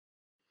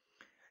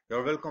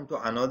You're welcome to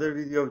another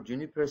video of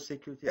Juniper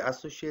Security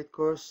Associate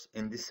course.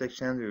 In this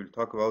section, we will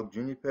talk about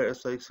Juniper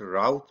SRX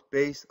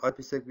route-based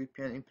IPsec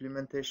VPN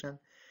implementation,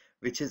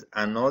 which is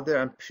another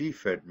and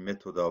preferred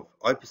method of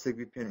IPsec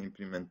VPN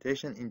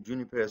implementation in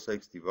Juniper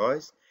SRX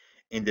device.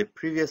 In the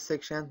previous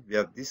section, we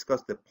have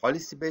discussed the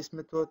policy-based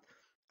method,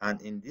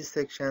 and in this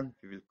section,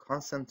 we will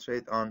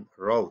concentrate on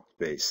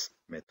route-based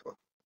method.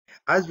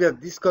 As we have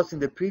discussed in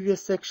the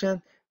previous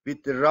section,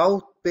 with the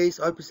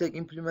route-based IPsec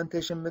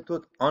implementation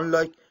method,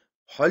 unlike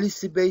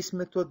policy-based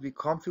method, we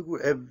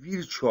configure a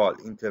virtual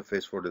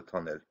interface for the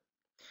tunnel.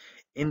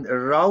 In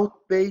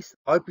route-based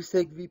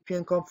IPsec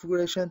VPN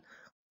configuration,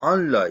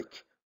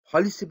 unlike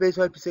policy-based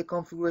IPsec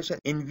configuration,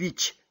 in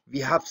which we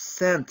have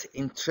sent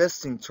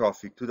interesting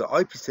traffic to the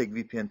IPsec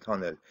VPN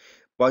tunnel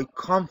by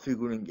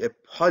configuring a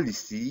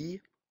policy,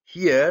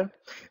 here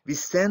we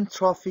send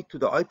traffic to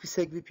the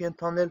IPsec VPN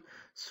tunnel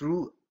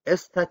through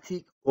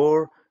static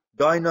or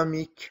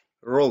dynamic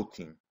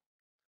routing.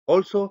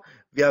 Also,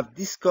 we have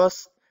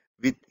discussed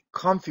with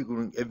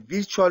configuring a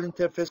virtual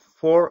interface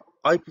for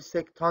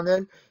IPsec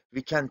tunnel,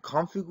 we can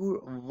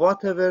configure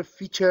whatever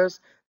features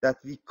that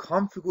we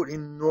configure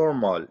in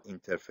normal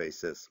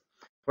interfaces.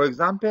 For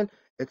example,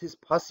 it is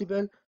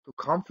possible to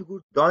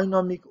configure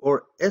dynamic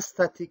or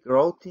static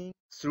routing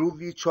through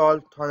virtual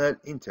tunnel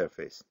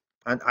interface,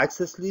 and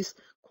access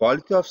list,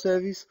 quality of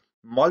service,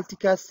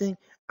 multicasting,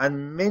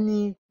 and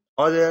many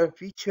other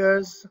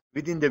features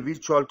within the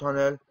virtual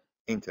tunnel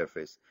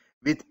interface.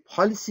 With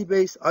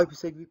policy-based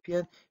IPsec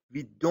VPN,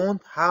 we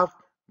don't have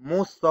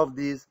most of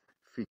these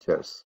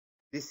features.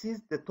 This is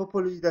the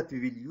topology that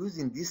we will use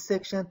in this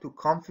section to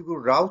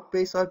configure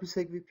route-based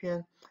IPsec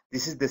VPN.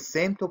 This is the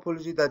same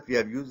topology that we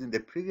have used in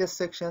the previous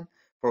section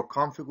for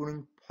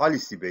configuring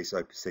policy-based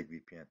IPsec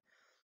VPN.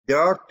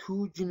 There are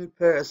two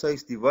Juniper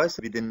SRX devices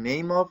with the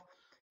name of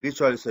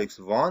Virtual SRX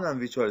 1 and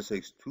Virtual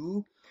SRX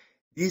 2.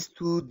 These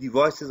two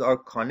devices are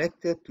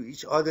connected to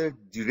each other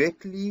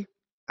directly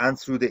and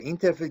through the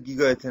interface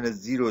Giga Ethernet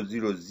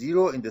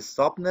 000 in the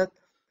subnet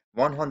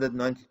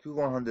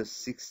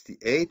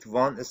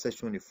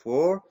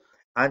 192.168.1/24,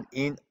 and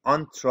in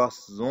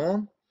untrust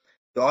zone,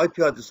 the IP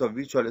address of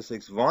Virtual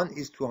SRX 1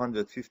 is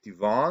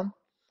 251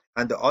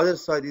 and the other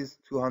side is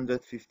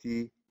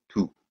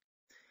 252.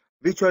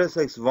 Virtual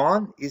SRX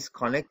 1 is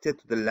connected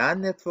to the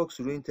LAN network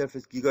through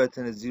interface Giga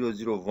Ethernet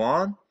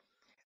 001,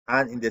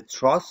 and in the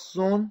trust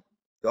zone,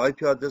 the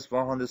IP address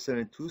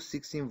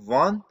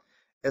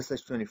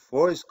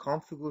 172.16.1/24 is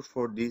configured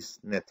for this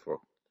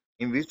network.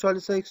 In Virtual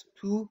SRX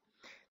 2,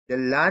 the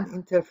LAN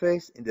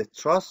interface in the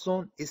trust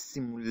zone is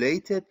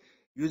simulated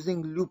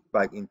using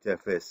loopback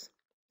interface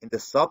in the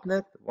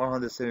subnet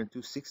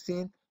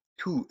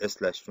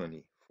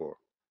 172.16.2/24.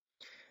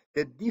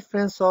 The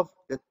difference of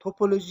the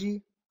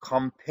topology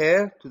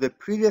compared to the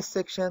previous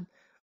section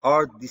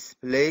are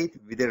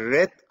displayed with a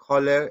red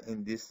color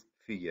in this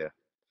figure.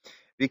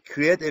 We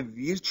create a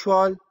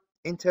virtual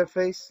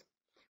interface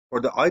for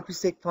the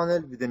IPsec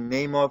tunnel with the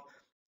name of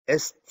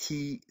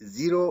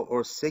ST0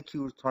 or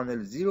Secure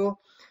Tunnel 0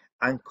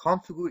 and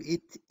configure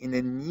it in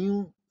a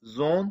new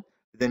zone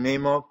with the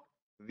name of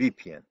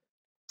VPN.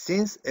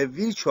 Since a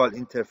virtual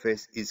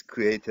interface is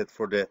created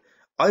for the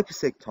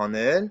IPsec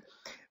tunnel,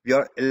 we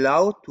are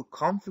allowed to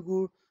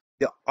configure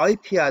the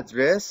IP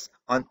address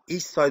on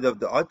each side of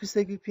the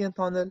IPsec VPN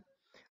tunnel.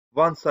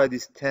 One side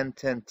is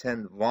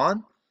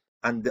 10.10.10.1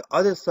 and the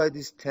other side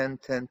is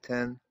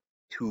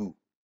 10.10.10.2.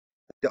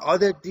 The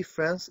other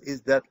difference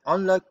is that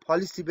unlike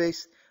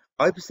policy-based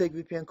IPsec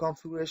VPN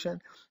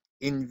configuration,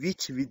 in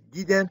which we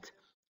didn't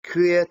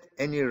create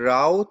any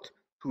route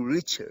to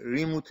reach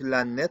remote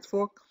LAN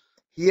network,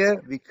 here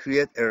we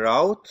create a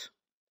route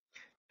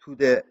to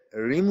the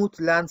remote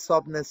LAN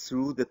subnet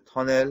through the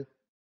tunnel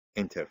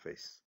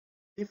interface.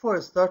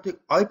 Before starting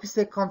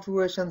IPsec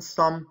configuration,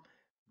 some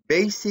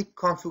basic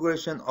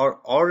configuration are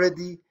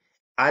already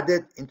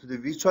added into the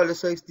Virtual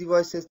SRX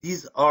devices.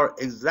 These are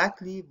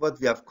exactly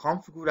what we have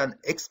configured and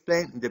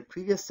explained in the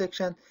previous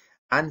section,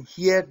 and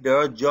here they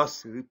are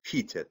just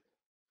repeated.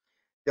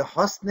 The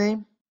host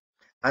name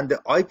and the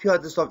IP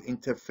address of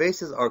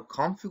interfaces are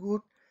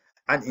configured,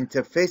 and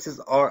interfaces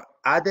are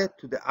added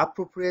to the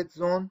appropriate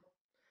zone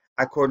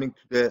according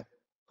to the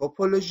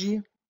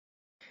topology.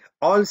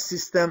 All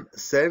system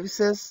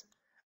services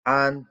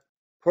and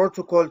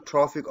protocol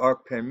traffic are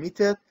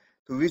permitted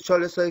to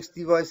Virtual SRX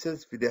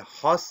devices with the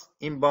host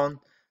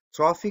inbound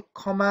traffic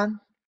command.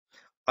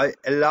 I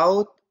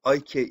allowed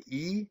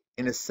IKE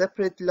in a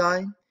separate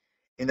line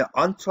in the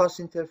untrust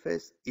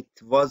interface.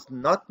 It was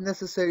not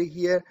necessary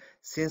here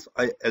since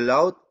I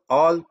allowed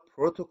all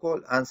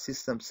protocol and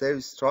system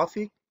service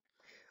traffic.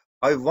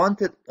 I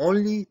wanted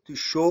only to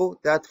show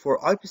that for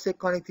IPsec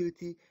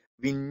connectivity,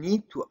 we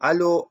need to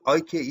allow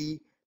IKE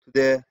to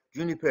the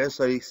Juniper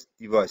SRX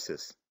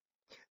devices.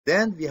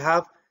 Then we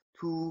have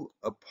two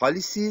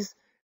policies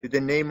with the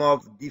name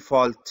of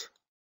default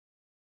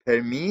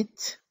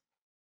permit,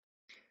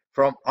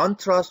 from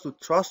untrust to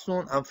trust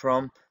zone and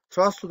from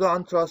trust to the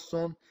untrust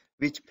zone,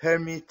 which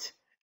permit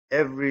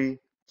every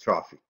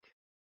traffic.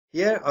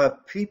 Here I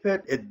have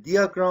prepared a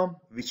diagram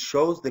which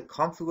shows the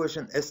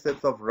configuration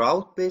steps of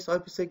route-based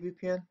IPsec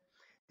VPN.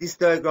 This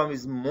diagram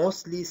is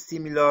mostly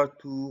similar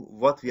to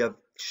what we have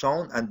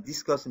shown and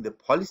discussed in the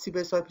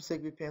policy-based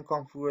IPsec VPN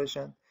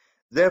configuration.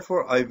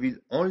 Therefore, I will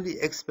only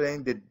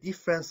explain the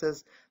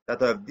differences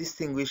that I have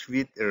distinguished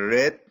with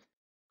red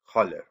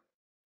color.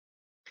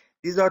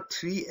 These are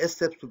three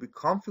steps to be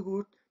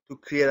configured to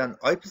create an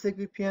IPsec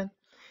VPN.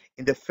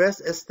 In the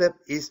first step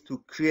is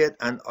to create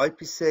an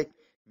IPsec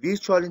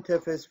virtual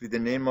interface with the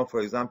name of, for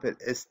example,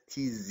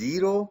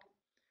 ST0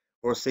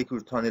 or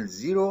Secure Tunnel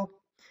 0.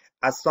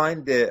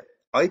 Assign the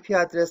IP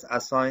address,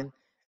 assign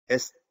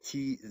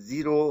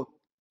ST0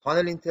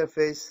 tunnel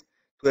interface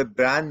to a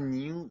brand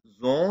new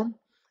zone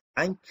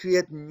and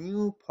create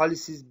new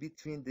policies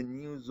between the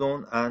new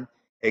zone and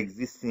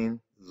existing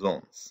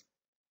zones.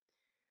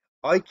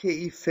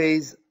 IKE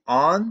phase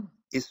on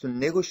is to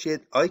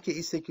negotiate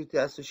IKE security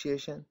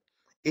association.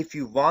 If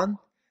you want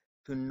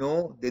to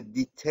know the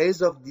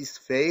details of this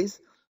phase,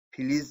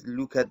 please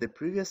look at the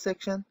previous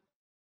section.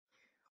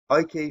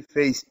 IKE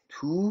phase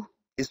 2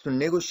 is to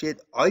negotiate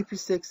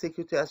IPsec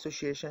security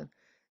association.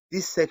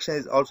 This section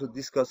is also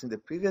discussed in the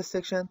previous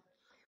section.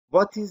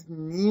 What is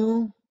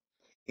new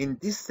in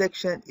this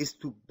section is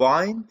to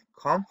bind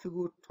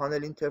configured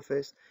tunnel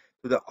interface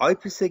to the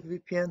IPsec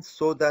VPN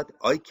so that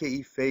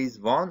IKE phase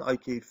 1,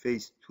 IKE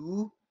phase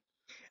 2,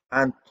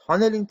 and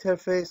tunnel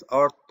interface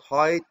are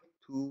tied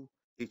to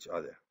each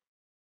other.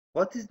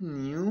 What is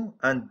new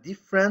and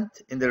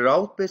different in the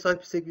route-based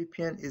IPsec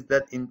VPN is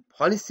that in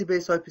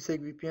policy-based IPsec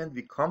VPN,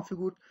 we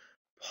configured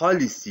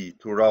policy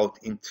to route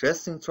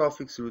interesting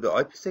traffic through the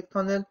IPsec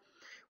tunnel,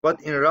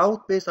 but in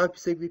route-based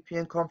IPsec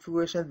VPN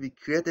configuration, we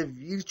create a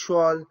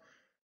virtual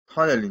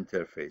tunnel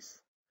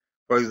interface.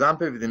 For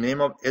example, with the name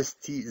of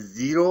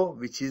ST0,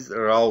 which is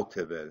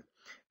routable.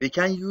 We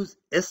can use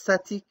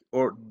static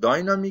or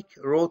dynamic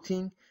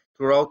routing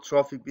to route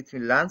traffic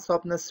between LAN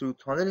subnets through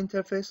tunnel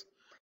interface.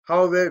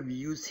 However, we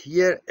use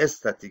here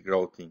static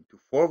routing to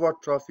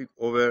forward traffic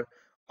over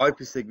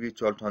IPsec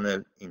virtual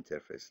tunnel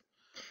interface.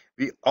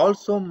 We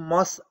also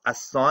must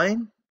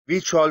assign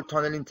virtual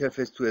tunnel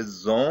interface to a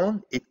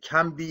zone. It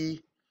can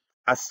be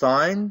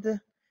assigned to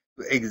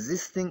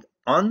existing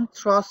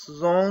untrust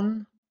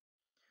zone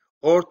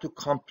or to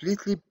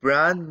completely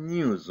brand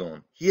new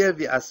zone. Here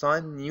we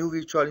assign new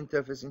virtual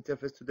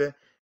interface to the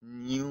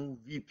new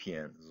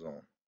VPN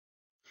zone.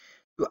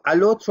 To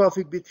allow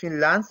traffic between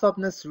LAN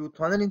subnets through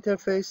tunnel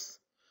interface,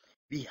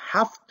 we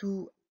have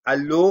to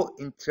allow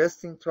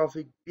interesting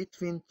traffic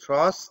between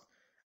trust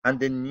and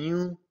the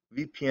new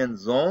VPN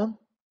zone.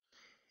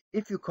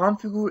 If you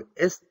configure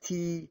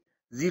ST0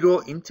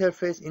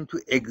 interface into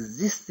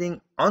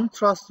existing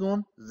untrust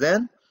zone,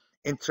 then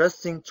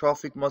interesting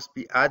traffic must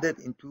be added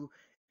into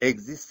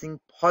existing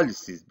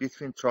policies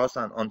between trust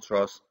and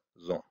untrust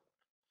zone.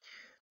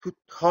 To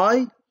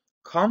tie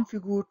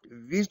configured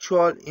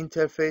virtual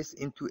interface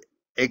into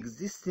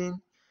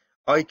existing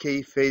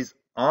IKE phase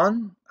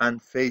on and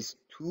phase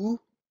 2,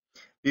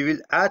 we will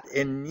add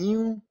a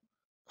new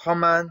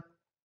command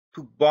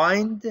to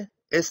bind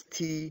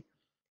ST0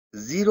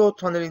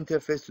 tunnel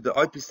interface to the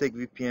IPsec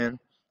VPN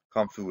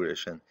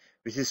configuration,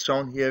 which is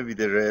shown here with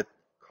the red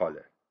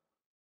color.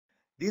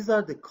 These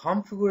are the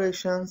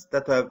configurations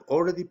that I have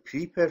already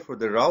prepared for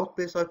the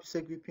route-based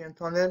IPsec VPN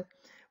tunnel.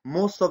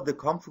 Most of the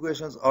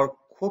configurations are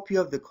copy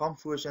of the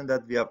configuration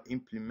that we have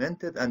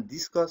implemented and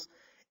discussed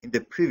in the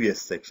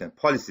previous section,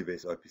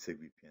 policy-based IPsec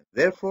VPN.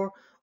 Therefore,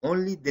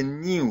 only the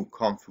new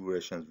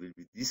configurations will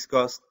be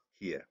discussed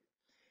here.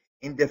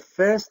 In the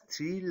first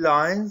 3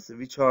 lines,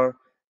 which are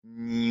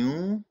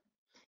new,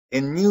 a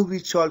new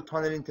virtual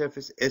tunnel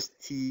interface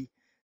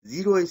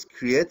ST0 is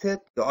created.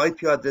 The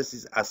IP address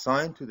is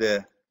assigned to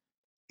the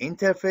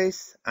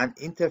interface and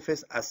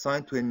interface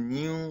assigned to a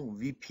new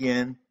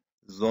VPN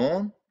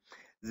zone.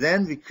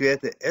 Then we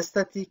create a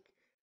static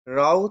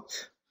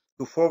route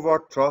to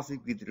forward traffic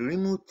with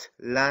remote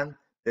LAN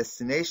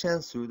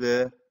destinations through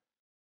the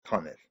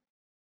tunnel.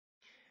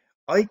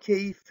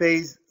 IKE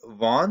phase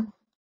 1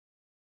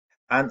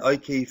 and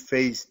IKE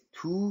phase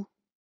 2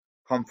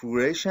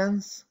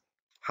 configurations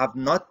have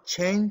not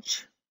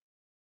changed,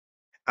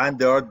 and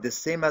they are the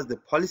same as the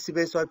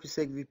policy-based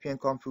IPsec VPN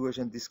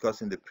configuration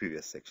discussed in the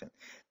previous section.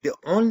 The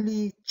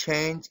only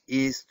change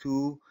is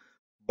to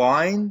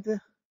bind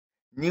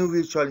new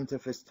virtual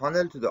interface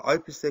tunnel to the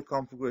IPsec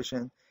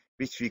configuration,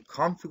 which we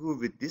configure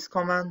with this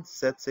command,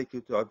 set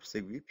security to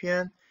IPsec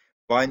VPN,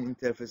 bind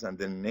interface, and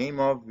the name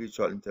of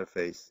virtual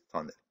interface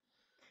tunnel.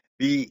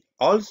 We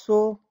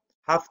also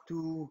have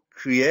to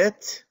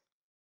create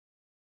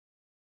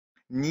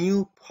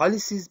new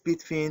policies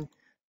between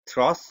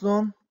trust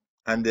zone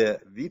and the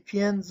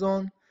VPN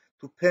zone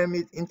to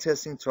permit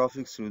interesting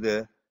traffic through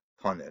the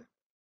tunnel.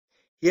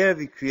 Here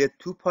we create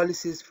 2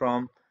 policies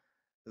from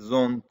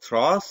zone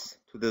trust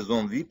to the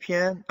zone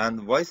VPN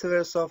and vice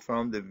versa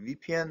from the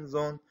VPN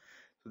zone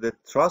to the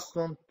trust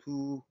zone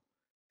to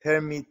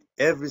permit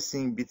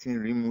everything between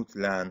remote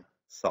LAN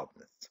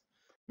subnets.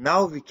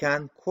 Now we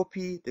can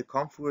copy the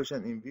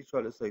configuration in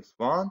Virtual SRX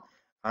 1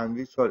 and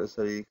Virtual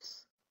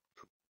SRX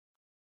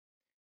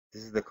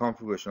This is the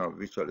configuration of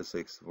virtual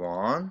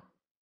SRX1.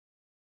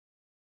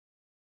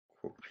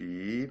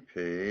 Copy,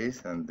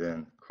 paste, and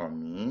then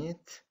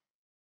commit.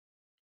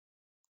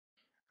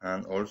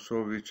 And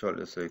also virtual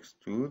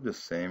SRX2, the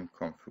same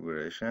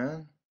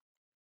configuration.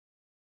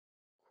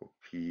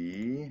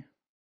 Copy,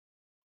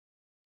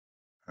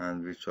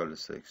 and virtual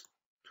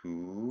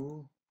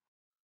SRX2,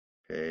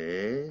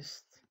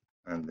 paste,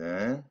 and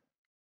then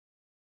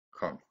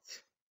commit.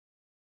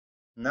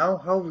 Now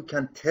how we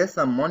can test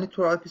and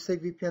monitor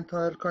IPsec VPN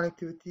tunnel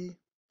connectivity?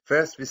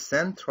 First, we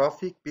send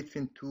traffic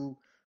between two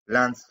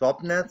LAN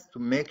subnets to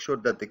make sure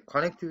that the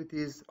connectivity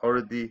is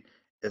already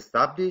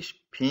established,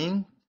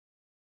 ping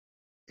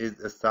is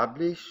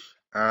established,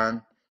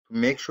 and to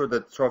make sure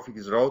that traffic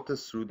is routed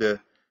through the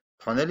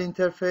tunnel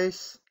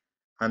interface,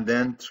 and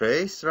then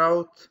trace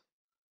route.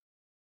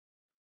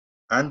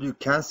 And you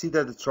can see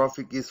that the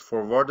traffic is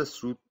forwarded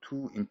through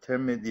two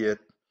intermediate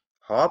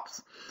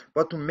hubs.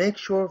 But to make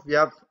sure, we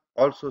have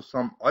also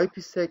some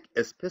IPsec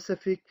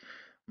specific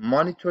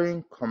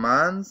monitoring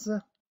commands.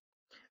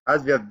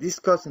 As we have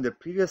discussed in the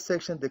previous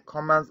section, the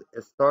commands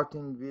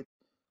starting with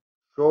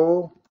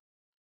show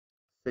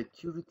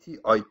security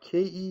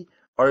IKE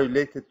are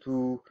related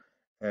to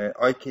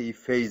IKE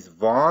phase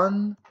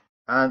 1,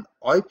 and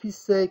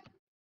IPsec,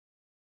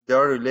 they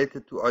are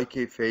related to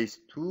IKE phase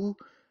 2.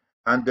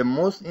 And the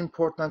most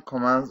important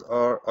commands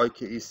are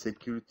IKE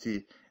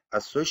security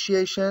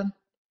association,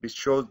 which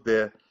shows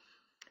the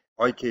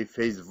IKE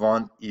phase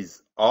 1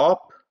 is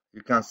up.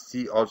 You can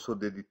see also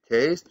the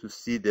details to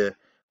see the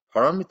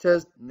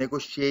parameters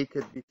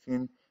negotiated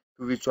between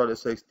two virtual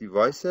SRX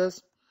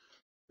devices.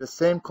 The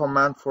same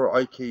command for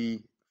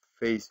IKE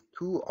phase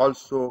 2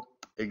 also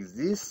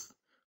exists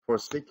for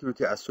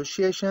security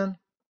association.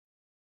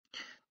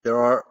 There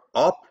are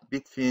up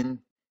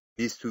between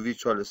these two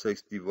virtual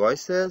SRX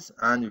devices,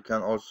 and you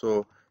can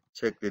also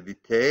check the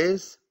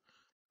details,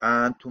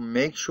 and to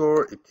make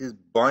sure it is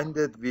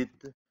binded with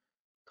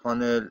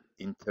tunnel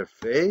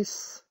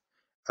interface.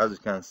 As you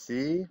can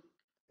see,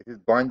 it is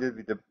binded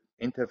with the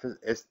interface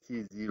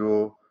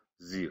ST00.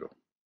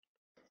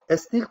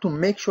 Still, to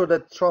make sure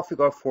that traffic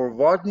are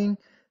forwarding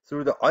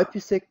through the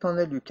IPsec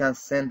tunnel, you can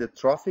send the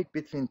traffic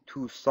between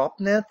two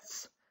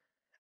subnets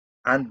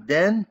and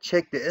then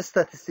check the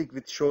statistic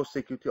with show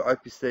security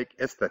IPsec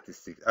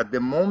statistics. At the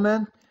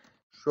moment,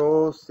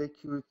 show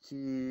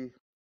security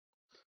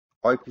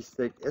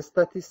IPsec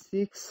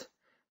statistics,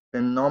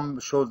 the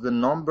shows the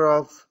number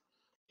of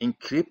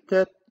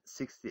encrypted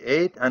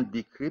 68 and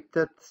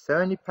decrypted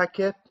 70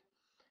 packet,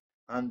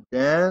 and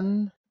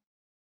then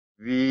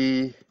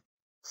we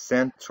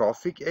send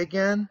traffic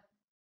again.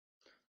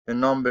 The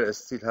number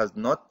still has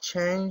not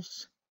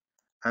changed,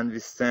 and we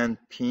send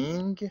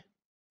ping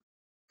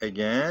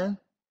again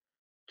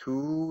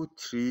 2,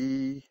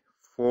 3,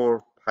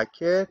 4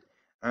 packet,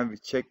 and we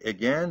check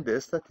again the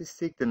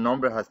statistic. The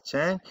number has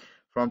changed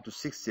from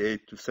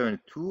 68 to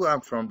 72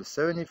 and from the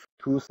 70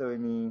 to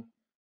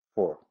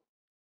 74.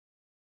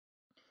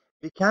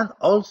 We can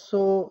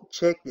also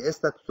check the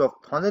status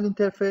of tunnel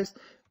interface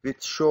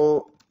with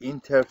show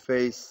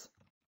interface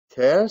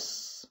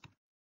ters.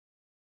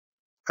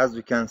 As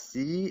we can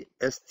see,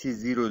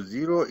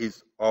 ST00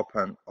 is up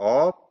and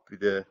up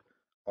with the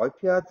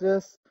IP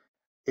address.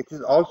 It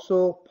is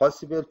also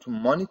possible to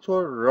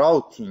monitor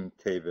routing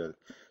table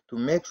to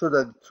make sure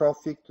that the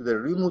traffic to the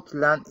remote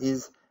LAN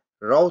is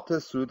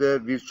routed through the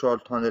virtual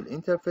tunnel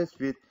interface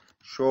with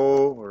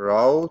show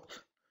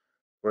route.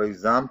 For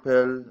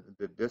example,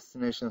 the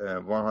destination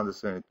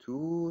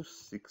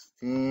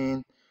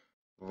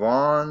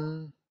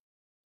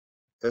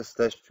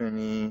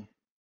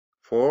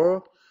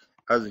 172.16.1/24.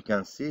 As you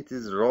can see, it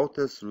is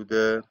routed through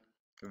the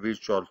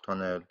virtual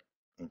tunnel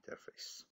interface.